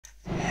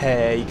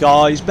Hey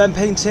guys, Ben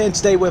Paint here, and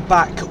today we're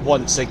back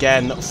once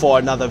again for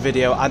another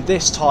video, and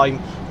this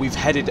time we've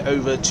headed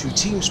over to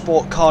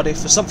Teamsport Cardiff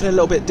for something a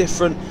little bit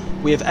different.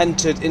 We have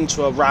entered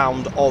into a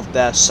round of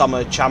their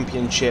summer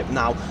championship.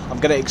 Now, I'm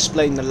going to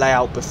explain the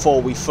layout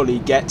before we fully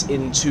get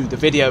into the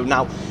video.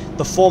 Now,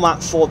 the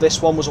format for this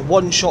one was a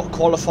one-shot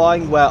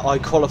qualifying where I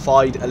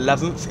qualified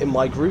 11th in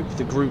my group.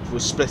 The group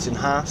was split in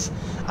half,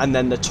 and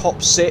then the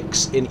top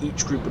 6 in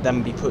each group would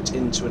then be put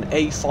into an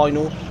A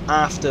final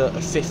after a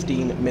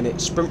 15-minute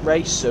sprint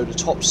race. So the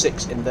top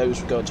 6 in those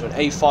would go into an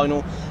A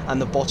final,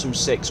 and the bottom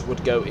 6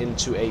 would go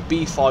into a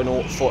B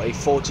final for a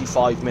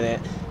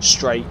 45-minute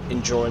straight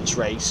endurance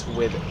race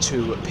with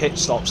 2 pit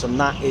stops. And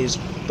that is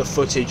the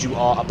footage you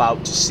are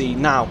about to see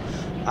now.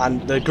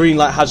 And the green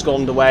light has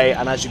gone away,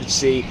 and as you can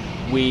see,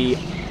 we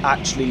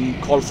actually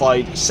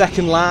qualified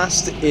second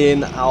last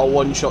in our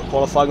one-shot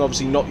qualifying.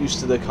 Obviously not used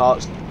to the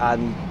karts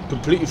and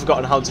completely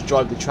forgotten how to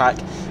drive the track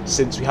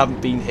since we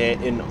haven't been here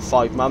in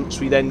 5 months.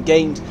 We then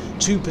gained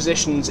 2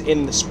 positions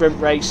in the sprint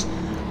race,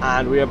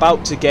 and we were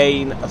about to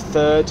gain a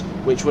third,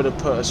 which would have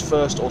put us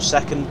first or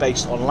second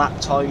based on lap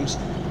times,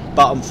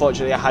 but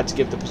unfortunately I had to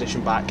give the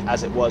position back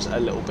as it was a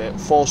little bit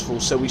forceful.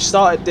 So we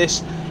started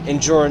this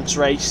endurance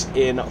race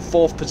in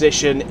 4th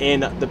position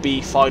in the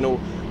B final,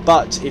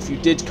 but if you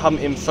did come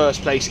in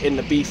first place in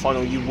the B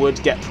final, you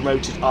would get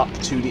promoted up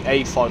to the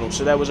A final.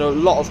 So there was a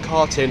lot of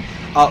karting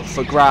up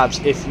for grabs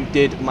if you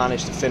did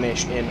manage to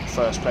finish in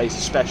first place,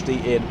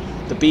 especially in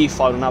the B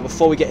final. Now,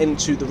 before we get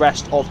into the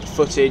rest of the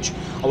footage,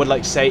 I would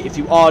like to say, if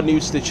you are new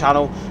to the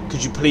channel,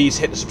 could you please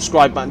hit the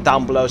subscribe button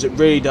down below, as it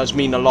really does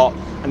mean a lot.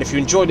 And if you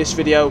enjoy this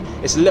video,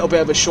 it's a little bit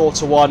of a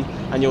shorter one,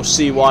 and you'll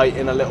see why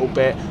in a little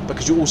bit,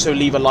 because you also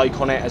leave a like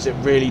on it, as it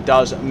really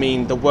does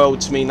mean the world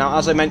to me. Now,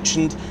 as I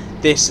mentioned,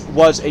 this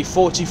was a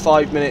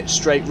 45-minute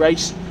straight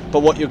race,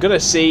 but what you're going to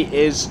see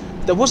is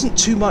there wasn't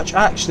too much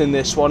action in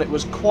this one. It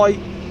was quite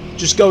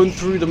just going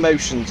through the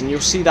motions, and you'll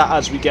see that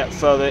as we get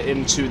further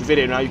into the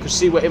video. Now, you can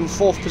see we're in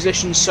 4th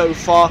position so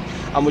far,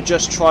 and we're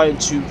just trying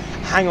to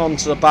hang on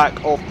to the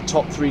back of the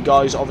top 3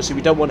 guys. Obviously,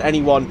 we don't want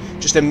anyone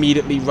just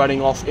immediately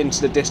running off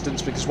into the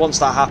distance, because once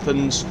that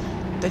happens,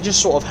 they're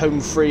just sort of home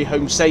free,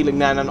 home sailing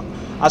then. And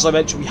as I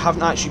mentioned, we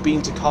haven't actually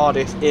been to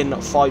Cardiff in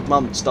 5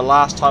 months. The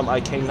last time I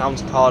came down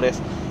to Cardiff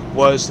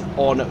was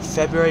on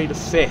February the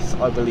 5th,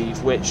 I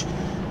believe, which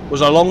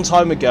was a long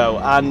time ago,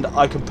 and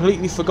I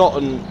completely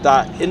forgotten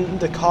that in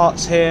the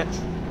karts here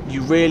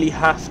you really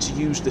have to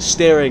use the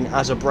steering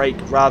as a brake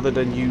rather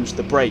than use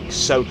the brakes.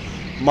 So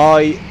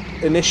my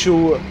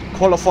initial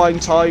qualifying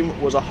time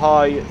was a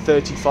high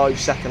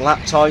 35-second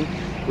lap time,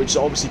 which is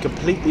obviously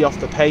completely off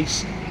the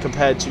pace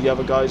compared to the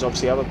other guys.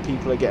 Obviously other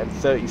people are getting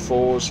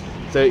 34s,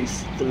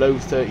 the low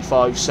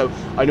 35s, so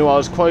I knew I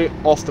was quite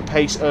off the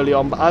pace early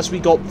on. But as we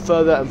got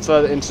further and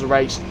further into the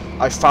race,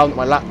 I found that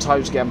my lap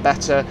times were getting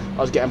better,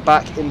 I was getting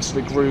back into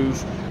the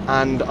groove,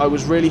 and I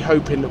was really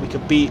hoping that we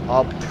could beat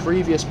our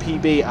previous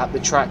PB at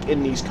the track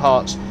in these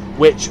karts,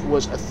 which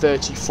was a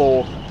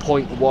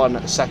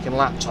 34.1 second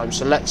lap time.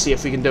 So let's see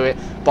if we can do it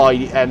by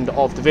the end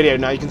of the video.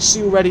 Now, you can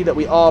see already that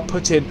we are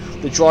putting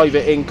the driver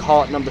in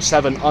kart number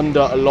 7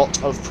 under a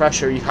lot of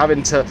pressure. He's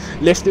having to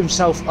lift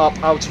himself up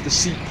out of the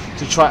seat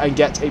to try and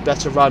get a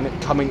better run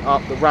coming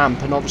up the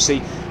ramp. And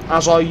obviously,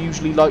 as I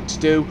usually like to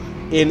do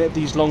in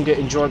these longer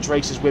endurance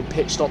races with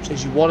pit stops,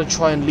 is you want to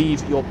try and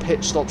leave your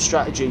pit stop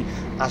strategy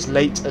as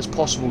late as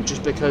possible,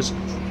 just because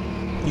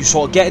you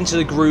sort of get into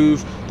the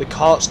groove, the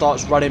kart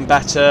starts running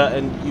better,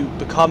 and you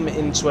become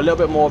into a little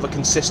bit more of a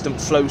consistent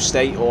flow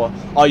state, or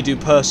I do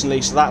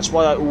personally. So that's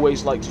why I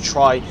always like to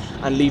try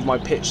and leave my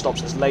pit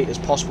stops as late as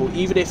possible,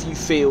 even if you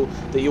feel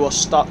that you are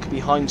stuck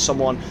behind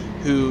someone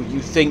who you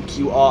think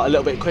you are a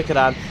little bit quicker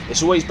than.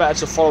 It's always better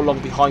to follow along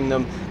behind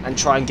them and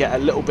try and get a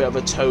little bit of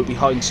a toe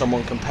behind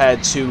someone,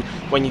 compared to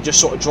when you're just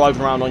sort of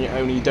driving around on your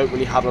own and you don't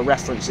really have a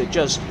reference. It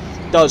just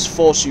does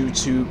force you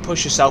to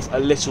push yourself a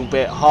little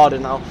bit harder.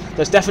 Now,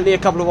 there's definitely a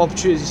couple of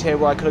opportunities here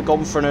where I could have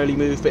gone for an early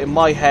move, but in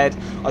my head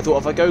I thought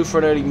if I go for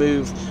an early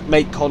move,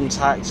 make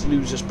contact,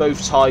 lose us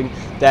both time,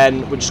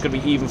 then we're just going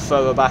to be even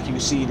further back. You can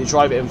see the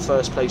driver in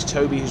first place,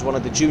 Toby, who's one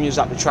of the juniors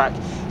at the track.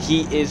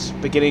 He is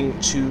beginning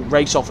to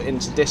race off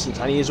into distance,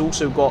 and he has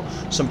also got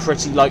some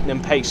pretty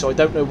lightning pace, so I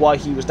don't know why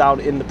he was down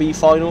in the B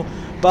final,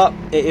 but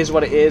it is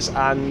what it is,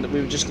 and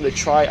we were just going to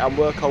try and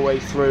work our way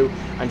through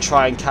and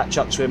try and catch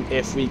up to him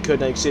if we could.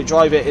 Now, you can see the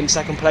driver in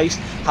second place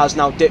has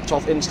now dipped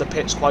off into the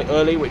pits quite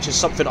early, which is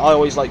something I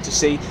always like to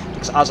see,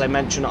 because as I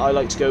mentioned, I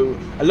like to go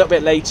a little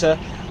bit later,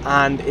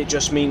 and it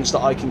just means that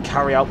I can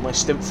carry out my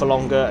stint for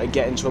longer and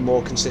get into a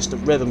more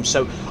consistent rhythm.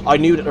 So I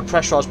knew that the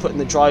pressure I was putting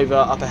the driver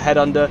up ahead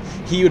under,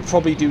 he would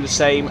probably do the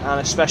same, and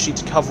especially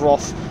to cover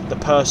off the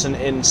person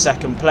in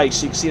second place.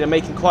 So you can see they're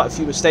making quite a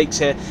few mistakes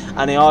here,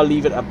 and they are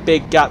leaving a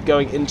big gap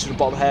going into the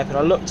bottom hairpin.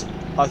 I looked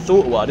I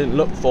thought, well, I didn't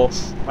look for.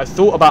 I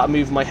thought about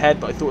moving my head,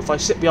 but I thought if I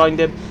sit behind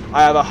him,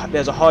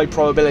 there's a high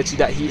probability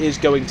that he is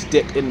going to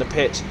dip in the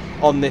pits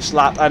on this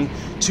lap, and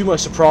to my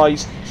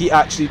surprise, he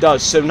actually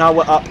does. So now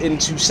we're up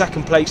into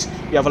second place.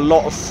 We have a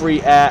lot of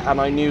free air,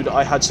 and I knew that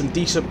I had some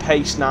decent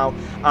pace now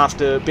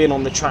after being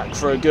on the track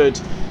for a good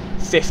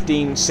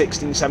 15,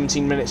 16,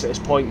 17 minutes at this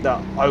point,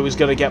 that I was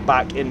going to get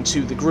back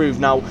into the groove.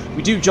 Now,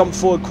 we do jump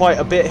forward quite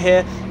a bit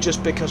here,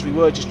 just because we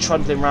were just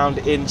trundling around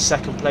in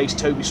second place.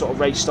 Toby sort of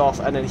raced off,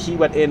 and then he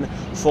went in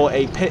for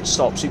a pit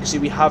stop. So you can see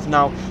we have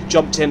now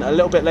jumped in a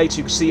little bit later.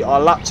 You can see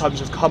our lap times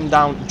have come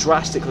down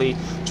drastically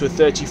to a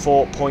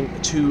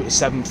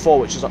 34.274,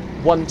 which is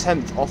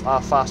 1/10 of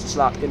our fastest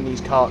lap in these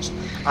karts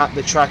at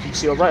the track. You can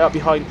see we're right up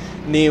behind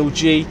Neil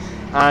G,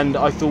 and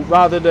I thought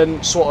rather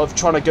than sort of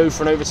trying to go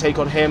for an overtake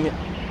on him,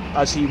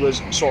 as he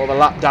was sort of a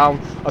lap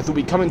down, I thought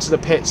we'd come into the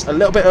pits a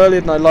little bit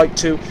earlier than I like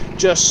to,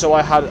 just so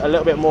I had a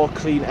little bit more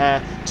clean air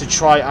to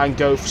try and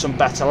go for some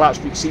better laps.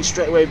 But you can see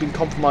straight away we've been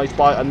compromised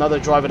by another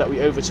driver that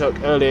we overtook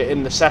earlier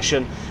in the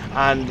session,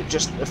 and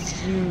just a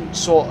few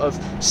sort of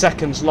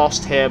seconds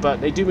lost here,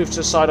 but they do move to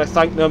the side. I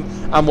thank them,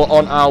 and we're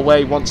on our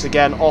way once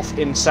again, off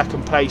in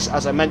second place,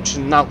 as I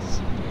mentioned. Now,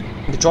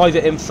 the driver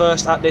in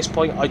first at this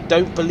point, I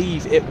don't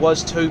believe it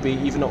was Toby,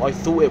 even though I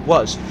thought it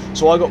was.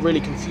 So I got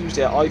really confused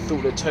here. I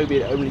thought that Toby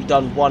had only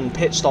done one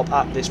pit stop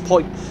at this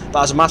point,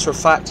 but as a matter of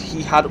fact,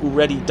 he had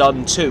already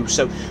done two.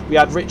 So we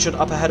had Richard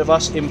up ahead of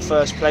us in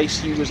first place.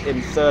 He was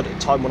in third at the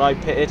time when I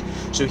pitted.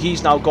 So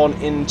he's now gone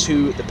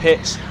into the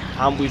pits,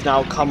 and we've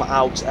now come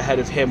out ahead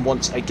of him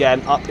once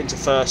again, up into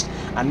first.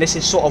 And this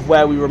is sort of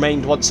where we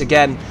remained once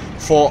again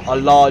for a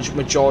large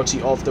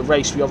majority of the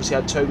race. We obviously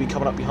had Toby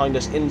coming up behind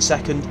us in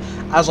second.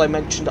 As I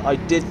mentioned, I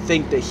did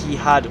think that he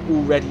had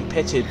already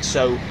pitted,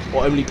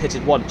 or only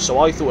pitted once. So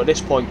I thought at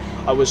this point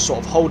I was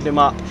sort of holding him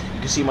up. You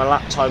can see my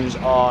lap times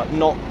are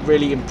not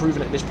really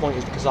improving at this point,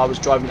 is because I was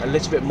driving a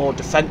little bit more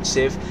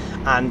defensive,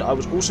 and I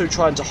was also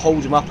trying to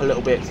hold him up a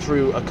little bit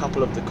through a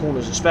couple of the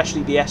corners,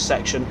 especially the S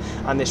section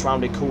and this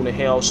rounded corner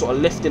here. I was sort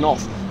of lifting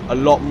off a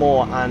lot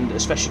more, and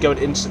especially going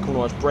into the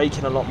corner I was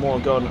braking a lot more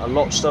and going a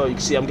lot slower. You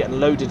can see I'm getting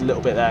loaded a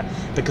little bit there,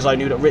 because I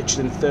knew that Richard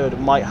in third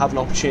might have an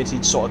opportunity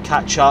to sort of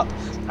catch up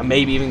and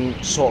maybe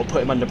even sort of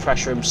put him under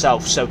pressure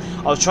himself. So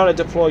I was trying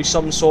to deploy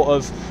some sort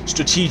of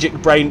strategic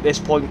brain at this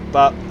point,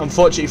 but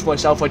unfortunately for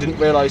myself I didn't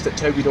realise that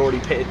Toby had already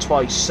pitted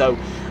twice. So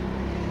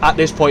at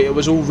this point it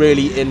was all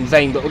really in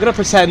vain, but we're going to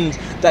pretend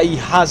that he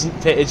hasn't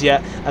pitted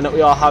yet and that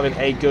we are having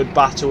a good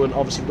battle. And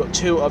obviously we've got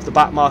two of the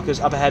back markers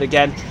up ahead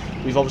again.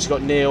 We've obviously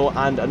got Neil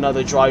and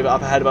another driver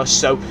up ahead of us,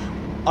 so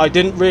I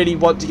didn't really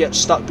want to get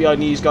stuck behind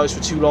these guys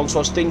for too long. So I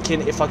was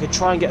thinking if I could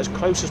try and get as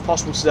close as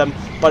possible to them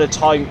by the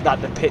time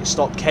that the pit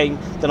stop came,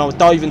 then I would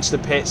dive into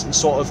the pits and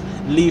sort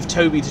of leave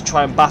Toby to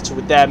try and battle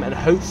with them, and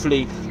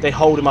hopefully they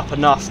hold him up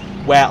enough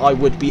where I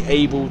would be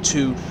able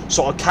to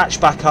sort of catch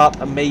back up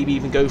and maybe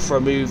even go for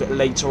a move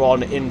later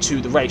on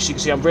into the race. You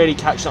can see I'm really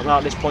catching up now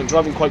at this point,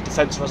 driving quite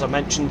defensive as I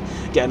mentioned,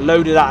 getting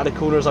loaded out of the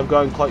corner as I'm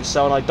going quite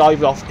slow, and I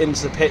dive off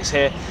into the pits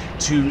here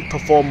to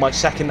perform my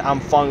second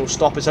and final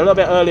stop. It's a little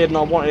bit earlier than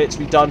I wanted it to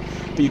be done,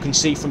 but you can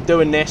see from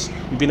doing this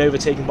we've been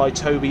overtaken by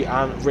Toby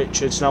and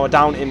Richard. So now we're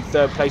down in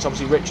third place.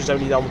 Obviously Richard's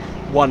only done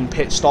one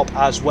pit stop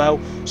as well,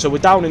 so we're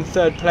down in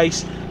third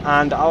place,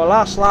 and our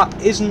last lap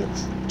isn't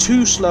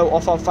too slow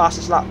off our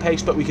fastest lap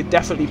pace, but we could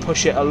definitely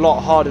push it a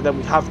lot harder than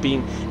we have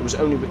been. It was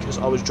only because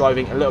I was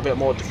driving a little bit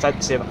more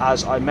defensive,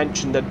 as I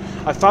mentioned, and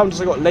I found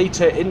as I got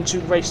later into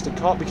the race the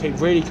kart became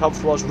really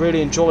comfortable. I was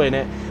really enjoying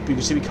it, but you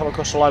can see we come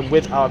across the line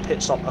with our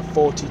pit stop a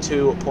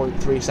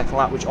 42.3 second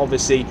lap, which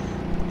obviously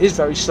is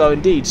very slow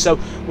indeed. So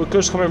we're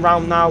just coming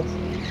round now,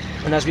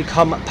 and as we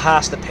come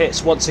past the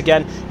pits once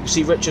again, you can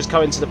see Richard's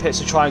coming to the pits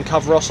to try and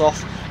cover us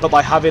off, but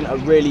by having a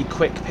really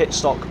quick pit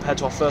stop compared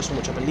to our first one,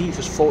 which I believe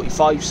was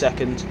 45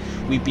 seconds,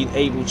 we've been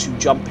able to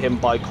jump him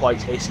by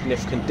quite a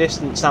significant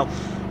distance. Now,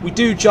 we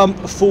do jump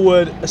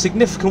forward a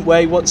significant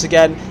way once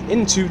again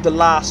into the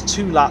last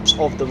two laps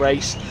of the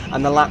race,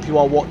 and the lap you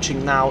are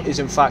watching now is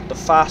in fact the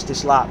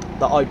fastest lap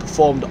that I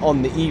performed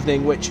on the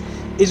evening, which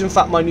is in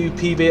fact my new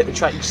PB at the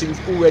track. You can see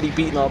we've already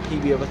beaten our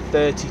PB of a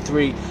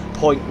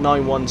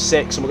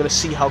 33.916, and we're going to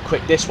see how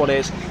quick this one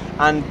is.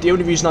 And the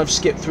only reason I've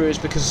skipped through is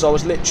because I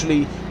was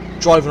literally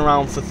driving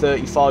around for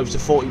 35 to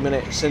 40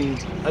 minutes and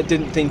I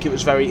didn't think it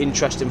was very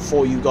interesting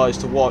for you guys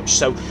to watch.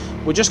 So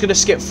we're just going to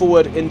skip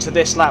forward into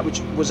this lap,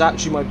 which was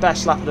actually my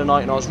best lap of the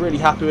night, and I was really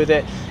happy with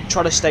it.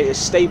 Try to stay as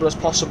stable as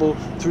possible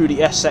through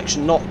the S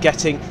section, not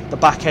getting the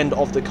back end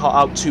of the car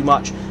out too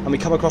much, and we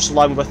come across the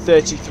line with a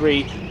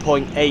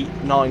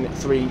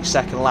 33.893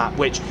 second lap,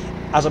 which,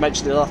 as I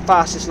mentioned, is our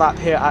fastest lap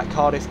here at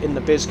Cardiff in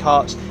the Biz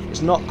Karts.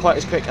 It's not quite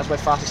as quick as my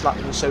fastest lap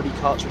in the Sodi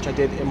Karts, which I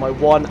did in my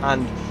one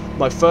and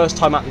my first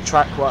time at the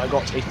track, where I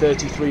got a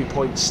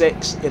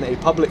 33.6 in a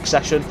public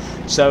session.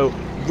 So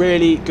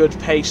really good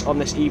pace on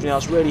this evening. I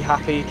was really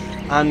happy,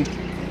 and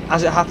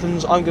as it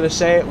happens, I'm going to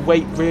say it,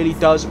 weight really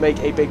does make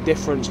a big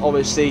difference.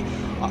 Obviously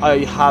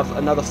I have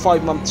another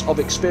 5 months of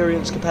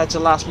experience compared to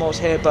the last time I was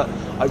here, but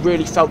I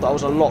really felt that I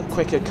was a lot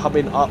quicker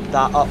coming up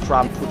that up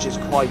ramp, which is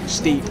quite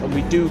steep, and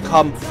we do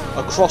come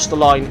across the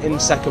line in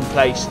second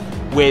place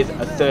with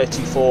a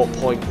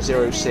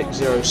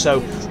 34.060. So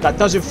that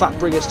does in fact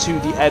bring us to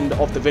the end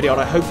of the video,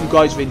 and I hope you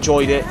guys have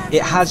enjoyed it.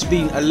 It has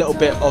been a little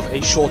bit of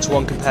a shorter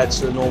one compared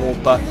to the normal,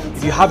 but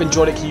if you have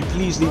enjoyed it, can you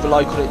please leave a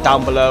like on it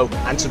down below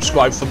and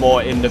subscribe for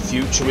more in the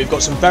future. We've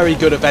got some very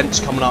good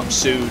events coming up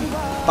soon,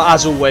 but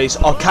as always,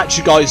 I'll catch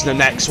you guys in the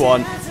next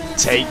one.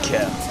 Take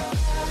care.